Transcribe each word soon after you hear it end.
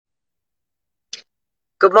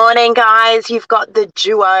Good morning, guys. You've got the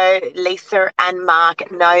duo, Lisa and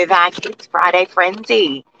Mark Novak. It's Friday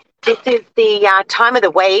Frenzy. This is the time of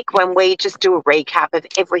the week when we just do a recap of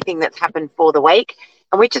everything that's happened for the week,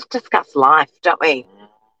 and we just discuss life, don't we?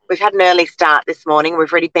 We've had an early start this morning.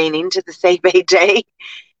 We've already been into the CBD.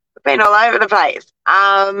 We've been all over the place.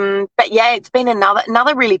 But yeah, it's been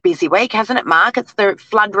another really busy week, hasn't it, Mark? It's the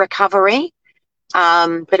flood recovery.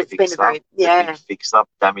 But it's been a very fix up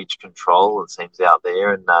damage control. It seems out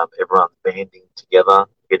there, and everyone's banding together,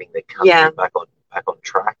 getting their country back on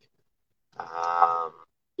track.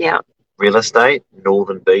 Real estate,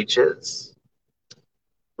 Northern Beaches.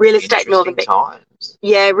 Real estate, Northern Beaches. Times.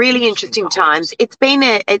 Yeah, really interesting times. It's been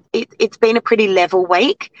a pretty level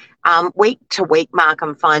week. Week to week, Mark,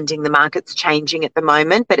 I'm finding the market's changing at the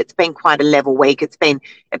moment, but it's been quite a level week. It's been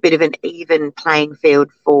a bit of an even playing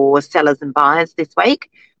field for sellers and buyers this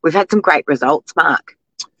week. We've had some great results, Mark.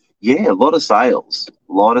 Yeah, a lot of sales.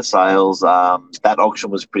 That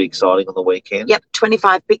auction was pretty exciting on the weekend. Yep,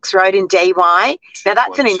 25 Bix Road in DY. Now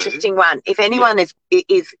that's an interesting one. If anyone is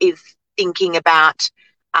thinking about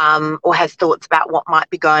or has thoughts about what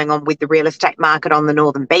might be going on with the real estate market on the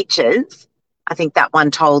Northern Beaches, I think that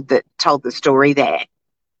one told the story there.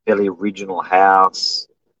 Fairly original house,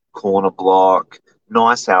 corner block,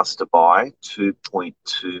 nice house to buy,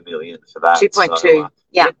 2.2 million for that. 2.2,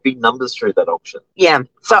 so, big numbers through that auction. Yeah.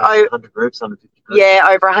 So 100 groups, 150 groups. Yeah,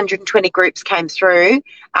 over 120 groups came through,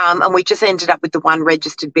 and we just ended up with the one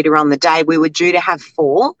registered bidder on the day. We were due to have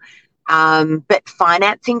 4. But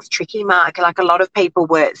financing's tricky, Mark. Like, a lot of people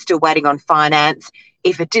were still waiting on finance.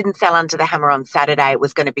 If it didn't sell under the hammer on Saturday, it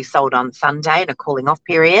was going to be sold on Sunday in a cooling off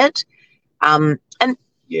period.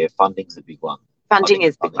 Funding's a big one. Funding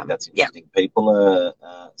is a big one. One. That's interesting. Yeah. People are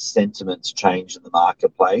sentiments change in the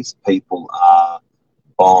marketplace. People are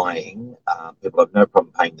buying. People have no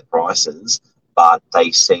problem paying the prices, but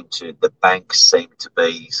the banks seem to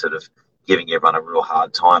be sort of giving everyone a real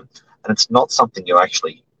hard time, and it's not something you're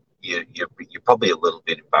probably a little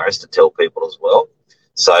bit embarrassed to tell people as well.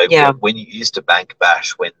 So when you used to bank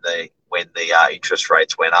bash when the interest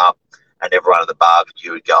rates went up, and everyone at the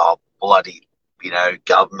barbecue would go, "Oh, bloody,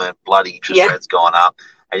 government, bloody interest rates gone up,"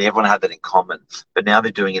 and everyone had that in common. But now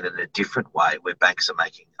they're doing it in a different way, where banks are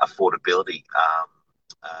making affordability,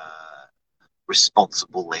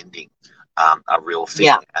 responsible lending, a real thing,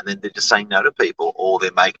 and then they're just saying no to people, or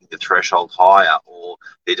they're making the threshold higher, or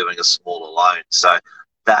they're doing a smaller loan. So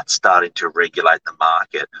that's starting to regulate the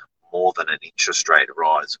market more than an interest rate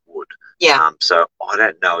rise would. So I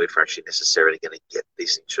don't know if we're actually necessarily going to get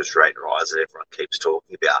this interest rate rise that everyone keeps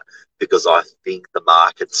talking about, because I think the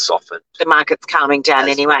market's softened. The market's calming down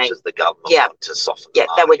anyway. Much as the government want to soften the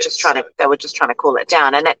market. They were just trying to cool it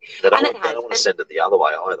down, and they don't want to send it the other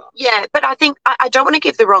way either. Yeah, but I think I don't want to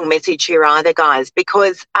give the wrong message here either, guys,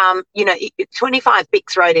 because 25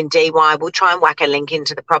 Bix Road in DY. We'll try and whack a link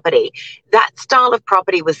into the property. That style of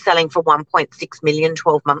property was selling for 1.6 million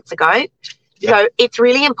 12 months ago. So it's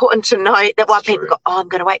really important to note that while people go, I'm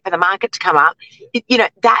going to wait for the market to come up,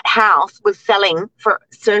 that house was selling for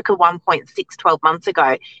circa 1.6 12 months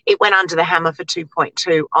ago. It went under the hammer for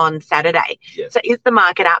 2.2 on Saturday. So is the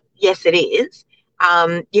market up? Yes, it is.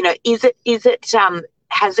 Has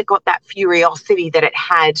it got that furiosity that it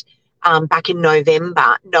had back in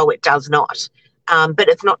November? No, it does not. But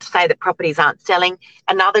it's not to say that properties aren't selling.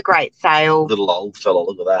 Another great sale. Little old fella,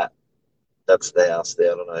 look at that. That's the house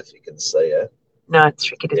there. I don't know if you can see it. No, it's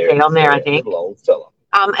tricky to see on there, I think. Little old fella.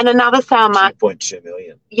 And another sale, Mark, 2.2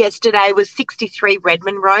 million. Yesterday was 63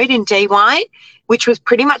 Redmond Road in DY, which was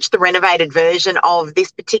pretty much the renovated version of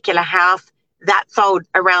this particular house. That sold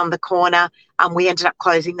around the corner. We ended up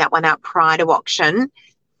closing that one out prior to auction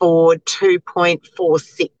for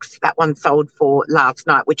 2.46. That one sold for last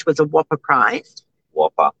night, which was a whopper price.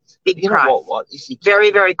 Whopper. Big price. What?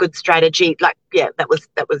 Very, very good strategy. That was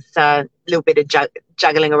a little bit of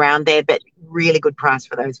juggling around there, but really good price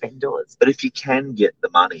for those vendors. But if you can get the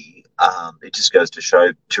money, it just goes to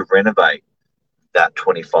show, to renovate that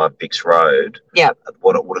 25 Bix Road,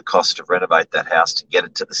 what it would have cost to renovate that house to get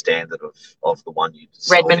it to the standard of the one you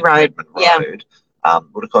sold Redmond Road.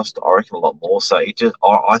 Would have cost, I reckon, a lot more. So I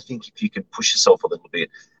think if you can push yourself a little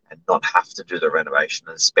bit and not have to do the renovation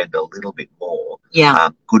and spend a little bit more,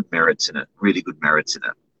 good merits in it, really good merits in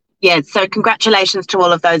it. Yeah, so congratulations to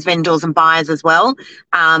all of those vendors and buyers as well.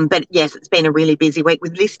 But yes, it's been a really busy week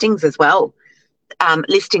with listings as well,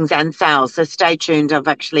 listings and sales. So stay tuned. I've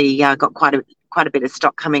actually got quite a bit of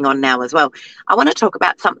stock coming on now as well. I want to talk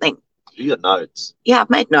about something. You got notes? Yeah, I've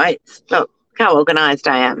made notes. Look how organised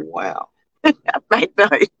I am. Wow. I've made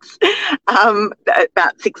notes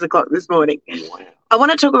about 6 o'clock this morning. Wow. I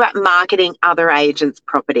want to talk about marketing other agents'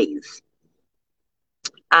 properties.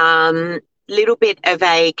 Little bit of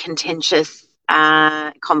a contentious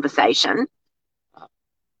conversation.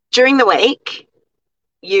 During the week,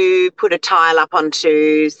 you put a tile up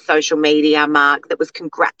onto social media, Mark, that was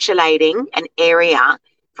congratulating an area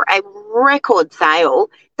for a record sale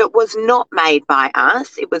that was not made by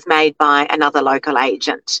us. It was made by another local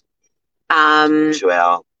agent.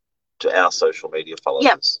 To our social media followers.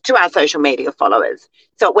 Yeah, to our social media followers.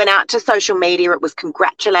 So it went out to social media. It was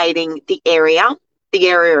congratulating the area of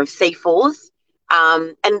C4s,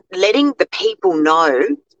 and letting the people know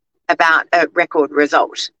about a record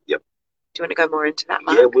result. Yep. Do you want to go more into that,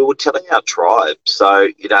 Mark? Yeah, we were telling our tribe. So,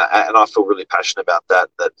 and I feel really passionate about that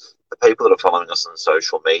the people that are following us on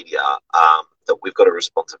social media, that we've got a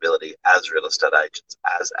responsibility as real estate agents,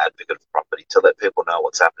 as advocate of property, to let people know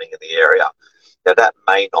what's happening in the area. Now,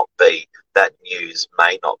 that news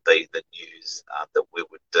may not be the news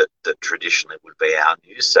that traditionally would be our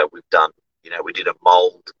news. So we've done, we did a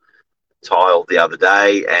mould tile the other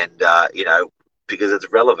day, and because it's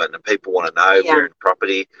relevant and people want to know we're in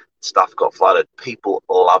property, stuff got flooded. People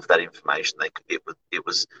love that information. It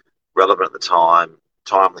was relevant at the time,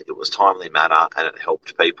 timely. It was timely manner, and it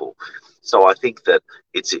helped people. So I think that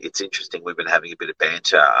it's interesting. We've been having a bit of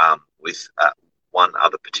banter with one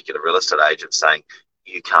other particular real estate agent saying,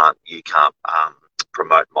 you can't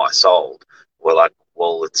promote my sold. We're like,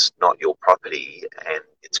 well, it's not your property, and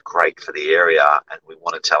it's great for the area, and we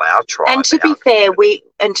want to tell our tribe. And to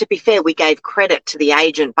be fair, we gave credit to the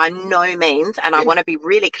agent. By no means, and I want to be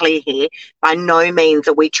really clear here, by no means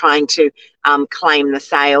are we trying to claim the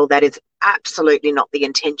sale. That is absolutely not the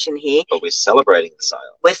intention here. But we're celebrating the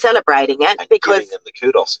sale. We're celebrating it and because giving them the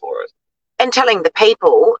kudos for it. And telling the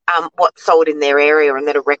people what's sold in their area and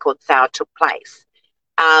that a record sale took place.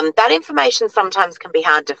 That information sometimes can be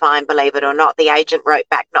hard to find, believe it or not. The agent wrote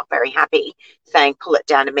back not very happy, saying pull it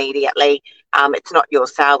down immediately. It's not your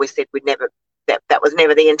sale. We said that was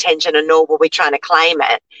never the intention, and nor were we trying to claim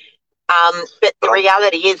it. But the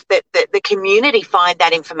reality is that the community find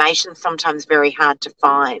that information sometimes very hard to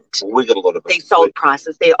find. We got a lot of these sold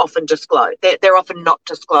prices. They're often disclosed. They're often not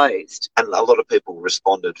disclosed. And a lot of people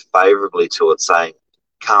responded favourably to it, saying,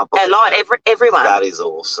 "Can't believe everyone. That is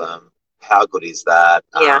awesome. How good is that?"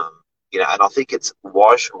 Yeah. And I think it's,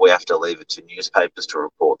 why should we have to leave it to newspapers to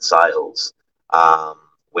report sales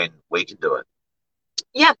when we can do it?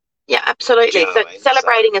 Yeah. Yeah. Absolutely. You know so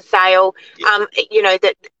celebrating a sale. Yeah.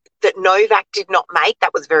 That Novak did not make,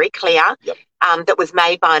 that was very clear. Yep. That was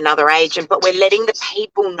made by another agent, but we're letting the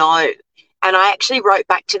people know. And I actually wrote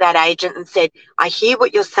back to that agent and said, I hear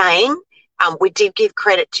what you're saying. We did give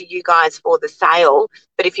credit to you guys for the sale,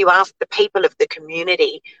 but if you ask the people of the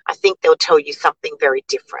community, I think they'll tell you something very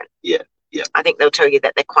different. Yeah, yeah. I think they'll tell you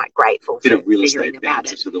that they're quite grateful for of real estate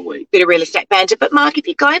banter for the week. Bit of real estate banter. But Mark, if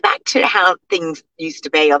you go back to how things used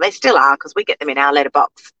to be, or they still are, because we get them in our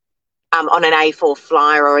letterbox, on an A4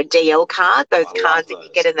 flyer or a DL card, those cards that you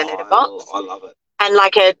get in the letterbox. I love it. And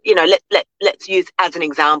let's use as an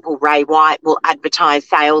example, Ray White will advertise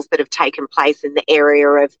sales that have taken place in the area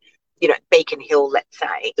of, Beacon Hill, let's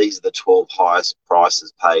say. These are the 12 highest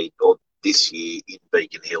prices paid this year in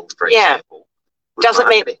Beacon Hill, for example. Doesn't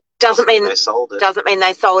mean they sold it. Doesn't mean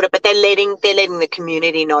they sold it, but they're letting the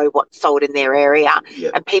community know what's sold in their area,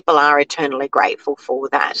 and people are eternally grateful for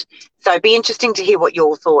that. So it'd be interesting to hear what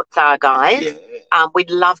your thoughts are, guys. Yeah.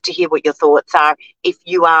 We'd love to hear what your thoughts are if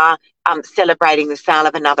you are celebrating the sale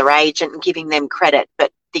of another agent and giving them credit,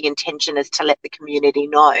 but the intention is to let the community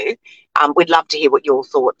know. We'd love to hear what your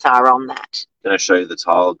thoughts are on that. I'm going to show you the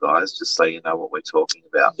tile, guys, just so you know what we're talking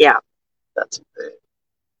about. Yeah. That's it there.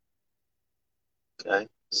 Okay.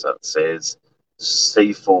 So it says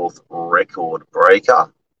C4 record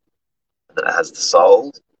breaker, and then it has the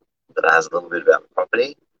sold, then it has a little bit about the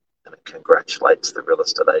property, and it congratulates the real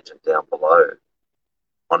estate agent down below.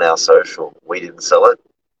 On our social, we didn't sell it.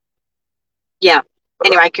 Yeah.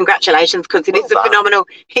 Anyway, congratulations, because it is a phenomenal.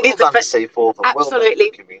 It is a C4,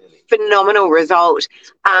 absolutely phenomenal result.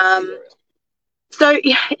 So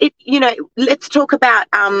let's talk about.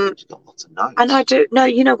 Got lots of notes. And I do. No,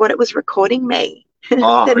 you know what? It was recording me.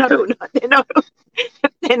 Oh, they're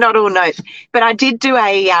not all notes. But I did do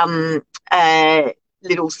a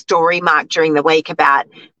little story, Mark, during the week about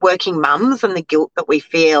working mums and the guilt that we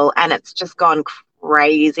feel, and it's just gone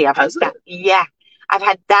crazy. I've had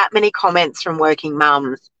that many comments from working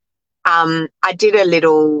mums. I did a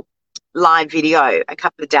little live video a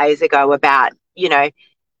couple of days ago about, the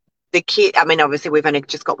kid. I mean, obviously we've only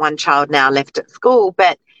just got one child now left at school,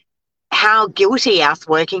 but how guilty us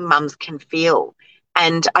working mums can feel.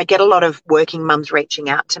 And I get a lot of working mums reaching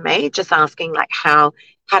out to me, just asking like how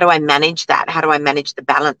do I manage that? How do I manage the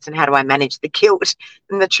balance and how do I manage the guilt?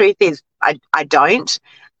 And the truth is I don't.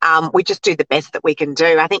 We just do the best that we can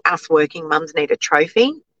do. I think us working mums need a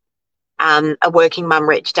trophy. A working mum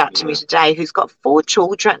reached out to me today who's got 4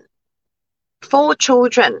 children. 4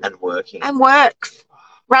 children. And working. And works.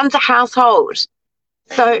 Runs a household.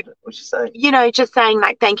 So, what'd you say? You know, just saying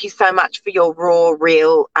like, thank you so much for your raw,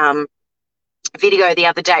 real video the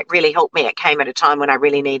other day. It really helped me. It came at a time when I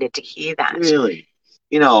really needed to hear that. Really?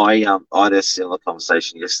 You know, I had a similar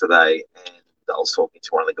conversation yesterday, and I was talking to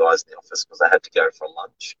one of the guys in the office because I had to go for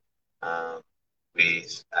lunch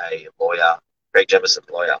with a lawyer, Greg Jemison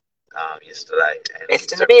lawyer, yesterday. And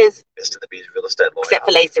best in the biz. Best in the biz, real estate lawyer. Except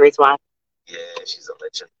for Lisa, his wife. Yeah, she's a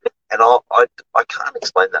legend. And I can't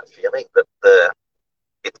explain that feeling, but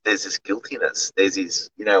there's this guiltiness. There's this,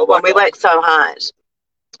 you know, like when we work so hard.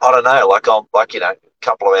 I don't know, like you know, a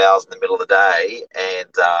couple of hours in the middle of the day, and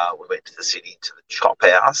we went to the city to the chop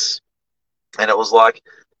house, and it was like,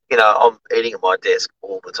 you know, I'm eating at my desk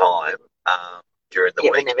all the time during the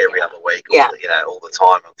week, every other week, you know, all the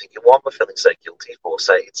time. I'm thinking, why am I feeling so guilty for?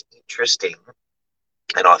 So it's interesting,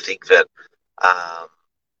 and I think that,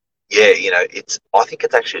 you know, I think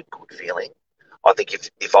it's actually a good feeling. I think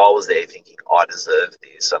if I was there thinking I deserve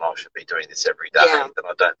this and I should be doing this every day, then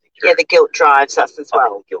I don't think the guilt drives us as well. I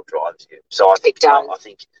think the guilt drives you. So I think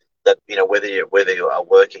that, you know, whether you're a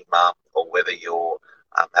working mum or whether you're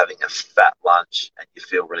having a fat lunch and you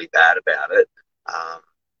feel really bad about it,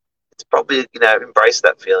 it's probably, you know, embrace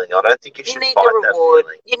that feeling. I don't think you should fight that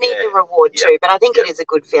feeling. You need the reward too, but I think it is a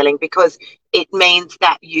good feeling because it means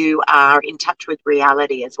that you are in touch with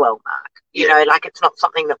reality as well, Mark. You know, like it's not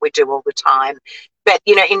something that we do all the time. But,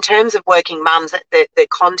 you know, in terms of working mums, the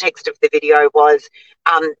context of the video was,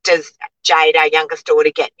 does Jade, our youngest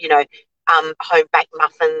daughter, get, you know, home-baked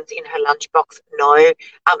muffins in her lunchbox? No.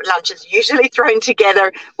 Lunch is usually thrown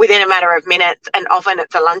together within a matter of minutes, and often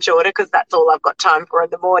it's a lunch order because that's all I've got time for in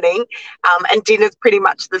the morning. And dinner's pretty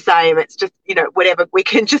much the same. It's just, you know, whatever we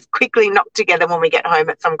can just quickly knock together when we get home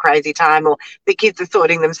at some crazy time, or the kids are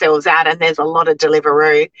sorting themselves out and there's a lot of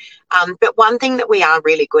Deliveroo. But one thing that we are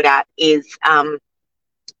really good at is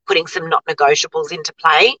putting some not negotiables into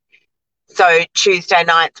play. So Tuesday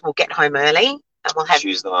nights we'll get home early. And we'll have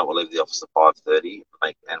Tuesday night we'll leave the office at 5:30,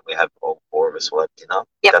 and we have all 4 of us will have dinner.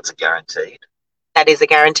 Yep. That's a guaranteed. That is a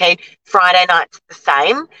guaranteed. Friday night's the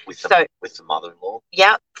same. With the mother-in-law.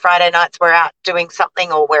 Yeah, Friday nights we're out doing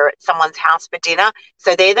something or we're at someone's house for dinner.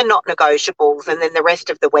 So they're the not negotiables, and then the rest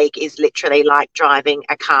of the week is literally like driving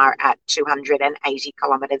a car at 280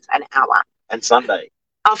 kilometres an hour. And Sunday.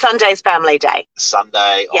 Oh, Sunday's family day.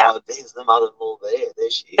 Sunday. Yeah. Oh, there's the mother-in-law there. There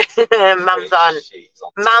she is. Mum's on.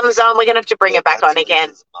 Mum's on. We're going to have to bring her back on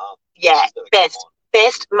again. Yeah,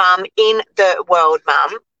 best mum in the world,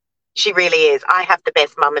 mum. She really is. I have the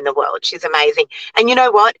best mum in the world. She's amazing. And you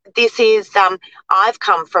know what? This is, I've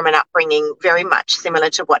come from an upbringing very much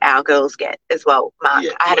similar to what our girls get as well, Mark.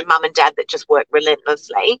 I had a mum and dad that just worked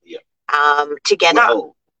relentlessly together.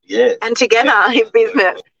 Well, and together in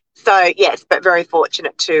business. So, yes, but very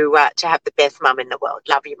fortunate to have the best mum in the world.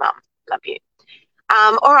 Love you, mum. Love you.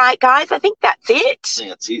 All right, guys, I think that's it. I think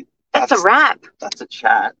that's it. That's a wrap. That's a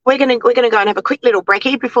chat. We're gonna go and have a quick little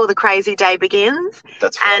brekkie before the crazy day begins.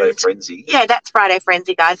 That's Friday Frenzy. Yeah, that's Friday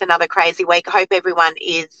Frenzy, guys. Another crazy week. I hope everyone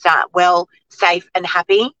is well, safe and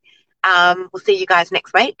happy. We'll see you guys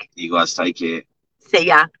next week. You guys take care. See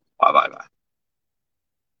ya. Bye.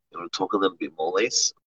 You want to talk a little bit more, Lise?